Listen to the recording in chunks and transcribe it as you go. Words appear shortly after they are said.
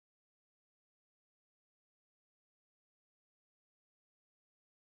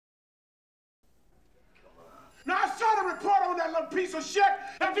some piece of shit.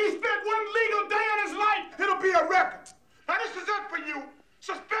 If he spent one legal day in his life, it'll be a record. Now this is it for you.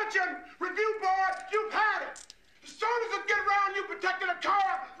 Suspension, review board, you've had it. As soon as it get around, you protecting the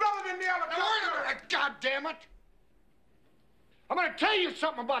car rather than the helicopter. God damn it! I'm gonna tell you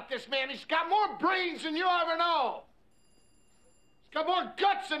something about this man. He's got more brains than you ever know. He's got more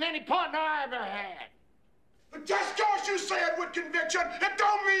guts than any partner I ever had. But just cause you say it with conviction, it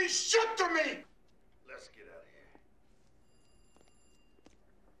don't mean shit to me. Let's get out of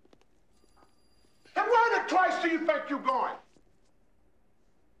here. And where the Christ do you think you're going?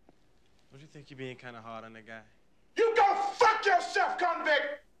 Don't you think you're being kind of hard on the guy? You go fuck yourself,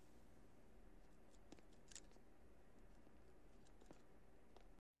 convict!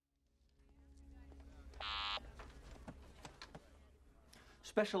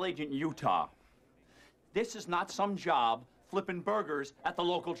 Special Agent Utah. This is not some job flipping burgers at the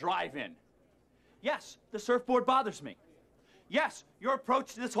local drive-in. Yes, the surfboard bothers me. Yes, your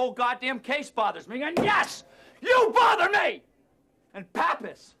approach to this whole goddamn case bothers me. And yes, you bother me! And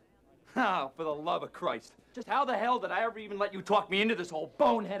Pappas. Oh, for the love of Christ. Just how the hell did I ever even let you talk me into this whole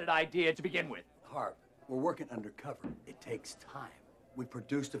boneheaded idea to begin with? Harp, we're working undercover. It takes time. We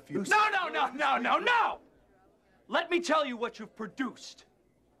produced a few... No! Let me tell you what you've produced.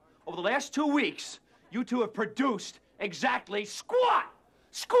 Over the last 2 weeks, you two have produced exactly squat!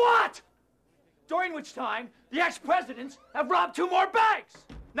 During which time, the ex-presidents have robbed 2 more banks.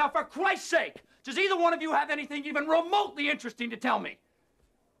 Now, for Christ's sake, does either one of you have anything even remotely interesting to tell me?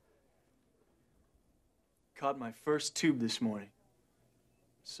 Caught my first tube this morning,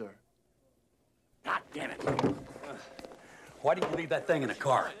 sir. God damn it. Why do you leave that thing in the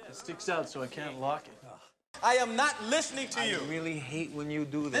car? It sticks out so I can't lock it. I am not listening to you. I really hate when you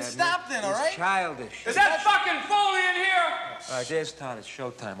do that. Then stop then, all right? It's childish. Is that fucking Foley in here? All right, there's Todd. It's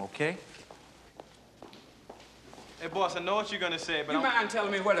showtime, okay? Hey, boss, I know what you're gonna say, but You mind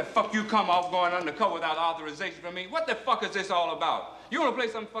telling me where the fuck you come off going undercover without authorization from me? What the fuck is this all about? You wanna play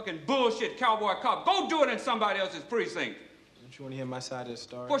some fucking bullshit cowboy cop? Go do it in somebody else's precinct. Don't you wanna hear my side of the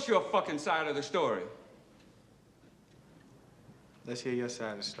story? What's your fucking side of the story? Let's hear your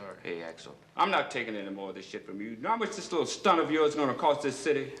side of the story. Hey, Axel, I'm not taking any more of this shit from you. You know how much this little stunt of yours is gonna cost this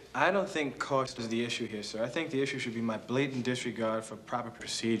city? I don't think cost is the issue here, sir. I think the issue should be my blatant disregard for proper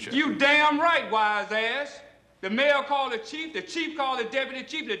procedure. You damn right, wise ass. The mayor called the chief called the deputy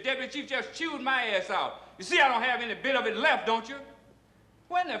chief just chewed my ass out. You see I don't have any bit of it left, don't you?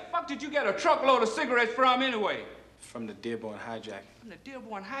 Where in the fuck did you get a truckload of cigarettes from anyway? From the Dearborn hijack. From the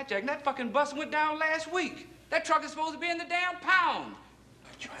Dearborn hijack? That fucking bus went down last week. That truck is supposed to be in the damn pound.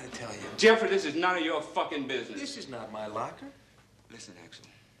 I'm trying to tell you. Jeffrey, this is none of your fucking business. This is not my locker. Listen, Axel.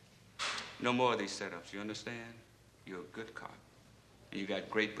 No more of these setups, you understand? You're a good cop. And you got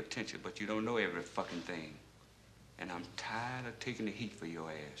great potential, but you don't know every fucking thing. And I'm tired of taking the heat for your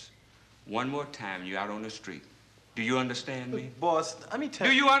ass. One more time, you're out on the street. Do you understand me? Boss, let me tell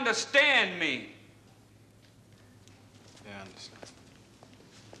you... Do you understand me? Yeah, I understand.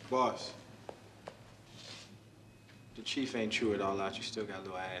 Boss, the chief ain't chew it all out. You still got a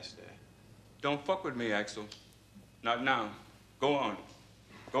little ass there. Don't fuck with me, Axel. Not now. Go on.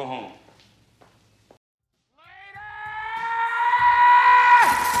 Go home.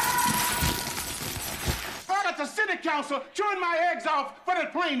 I got the city council chewing my eggs off for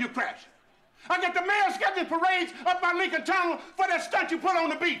that plane you crashed. I got the mayor scheduling parades up my Lincoln Tunnel for that stunt you put on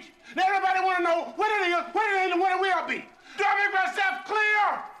the beach. Now everybody want to know what it is and what it will be. Do I make myself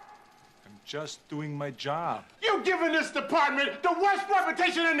clear? I'm just doing my job. You giving this department the worst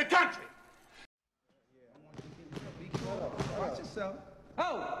reputation in the country. Watch yourself.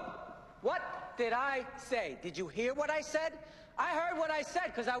 Oh, what did I say? Did you hear what I said? I heard what I said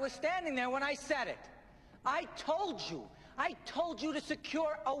because I was standing there when I said it. I told you to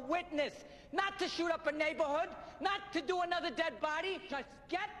secure a witness, not to shoot up a neighborhood, not to do another dead body. Just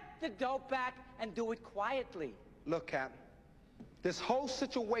get the dope back and do it quietly. Look, Cap, this whole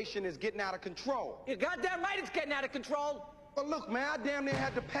situation is getting out of control. You're goddamn right it's getting out of control. But look, man, I damn near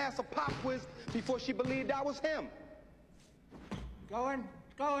had to pass a pop quiz before she believed I was him. Going.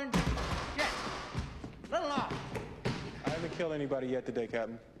 Yes. Little off. I haven't killed anybody yet today,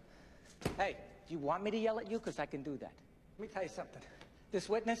 Captain. Hey, do you want me to yell at you? Because I can do that. Let me tell you something. This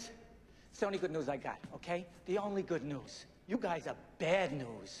witness, it's the only good news I got, okay? The only good news. You guys are bad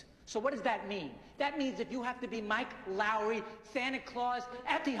news. So what does that mean? That means if you have to be Mike Lowry, Santa Claus,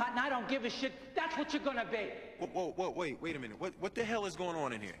 Effie Hut, and I don't give a shit, that's what you're gonna be. Whoa, wait a minute. What the hell is going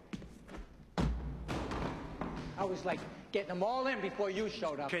on in here? I was like getting them all in before you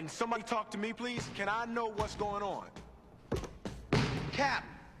showed up. Can somebody talk to me, please? Can I know what's going on? Cap,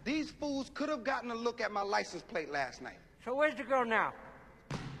 these fools could have gotten a look at my license plate last night. So where's the girl now?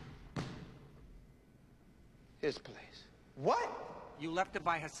 His place. What? You left her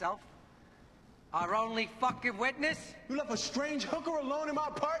by herself? Our only fucking witness? You left a strange hooker alone in my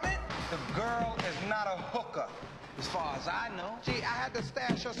apartment? The girl is not a hooker, as far as I know. Gee, I had to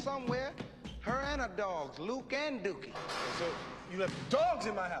stash her somewhere. Her and her dogs, Luke and Dookie. So you left dogs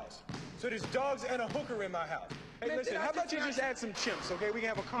in my house. So there's dogs and a hooker in my house. Hey, Man, listen, how about you just add some chimps, okay? We can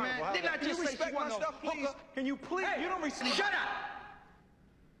have a carnival. Man, didn't I just respect my stuff, please? Can you please? Hey, you don't respect. Shut up!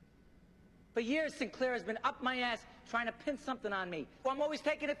 For years, Sinclair has been up my ass trying to pin something on me. Well, I'm always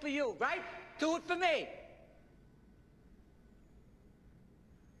taking it for you, right? Do it for me.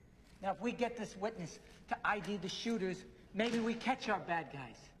 Now, if we get this witness to ID the shooters, maybe we catch our bad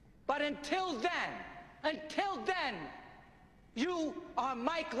guys. But until then, you are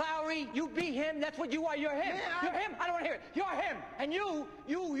Mike Lowry, you be him, that's what you are, you're him. You're him, I don't want to hear it. You're him, and you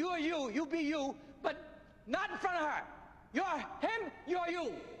be you, but not in front of her. You're him, you're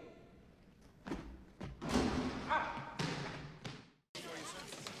you.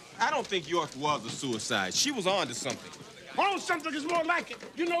 I don't think York was a suicide. She was on to something. Oh, something is more like it.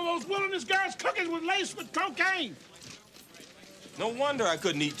 You know those wilderness girls' cookies was laced with cocaine. No wonder I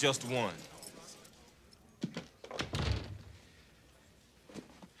couldn't eat just one.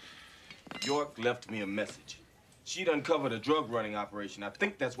 York left me a message. She'd uncovered a drug running operation. I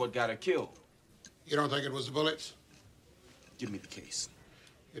think that's what got her killed. You don't think it was the bullets? Give me the case.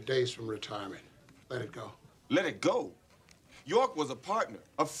 Your days from retirement. Let it go. Let it go? York was a partner,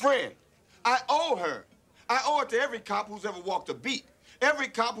 a friend. I owe her. I owe it to every cop who's ever walked a beat, every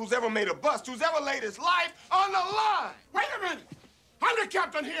cop who's ever made a bust, who's ever laid his life on the line. Wait a minute. I'm the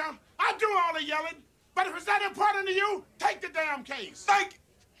captain here. I do all the yelling. But if it's that important to you, take the damn case.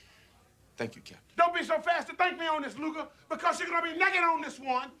 Thank you, Captain. Don't be so fast to thank me on this, Luger, because you're going to be naked on this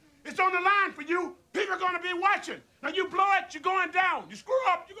one. It's on the line for you. People are going to be watching. Now, you blow it, you're going down. You screw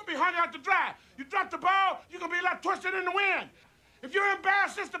up, you're going to be hung out to dry. You drop the ball, you're going to be left twisted in the wind. If you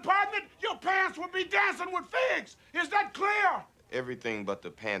embarrass this department, your pants will be dancing with figs. Is that clear? Everything but the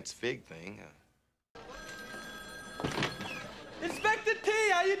pants fig thing. Inspector T,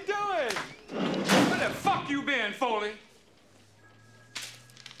 how you doing? Where the fuck you been, Foley?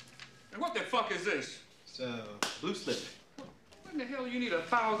 And what the fuck is this? It's blue slip. What in the hell you need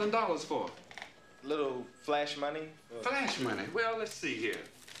 $1,000 for? Little flash money. Flash money? Well, let's see here.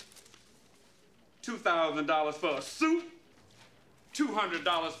 $2,000 for a suit,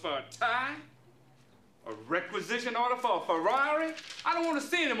 $200 for a tie, a requisition order for a Ferrari. I don't want to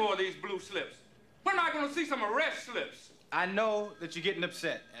see any more of these blue slips. When am I going to see some arrest slips? I know that you're getting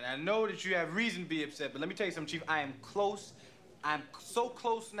upset, and I know that you have reason to be upset, but let me tell you something, Chief. I am close. I'm so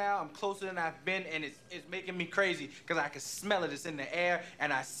close now. I'm closer than I've been, and it's making me crazy because I can smell it. It's in the air,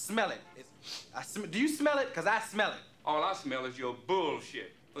 and I smell it. Do you smell it? Because I smell it. All I smell is your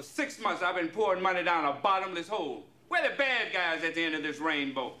bullshit. For 6 months, I've been pouring money down a bottomless hole. Where the bad guys at the end of this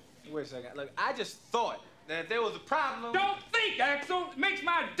rainbow? Wait a second. Look, I just thought that if there was a problem... Don't think, Axel. It makes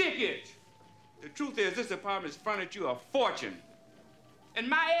my dick itch. The truth is, this apartment's fronted you a fortune. And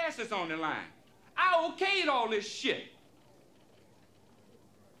my ass is on the line. I okayed all this shit.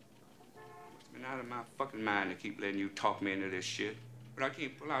 It's been out of my fucking mind to keep letting you talk me into this shit. But I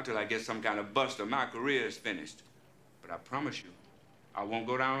can't pull out till I get some kind of bust or my career is finished. But I promise you, I won't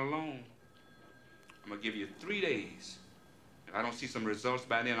go down alone. I'm gonna give you 3 days. If I don't see some results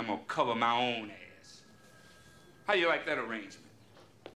by then, I'm gonna cover my own ass. How you like that arrangement?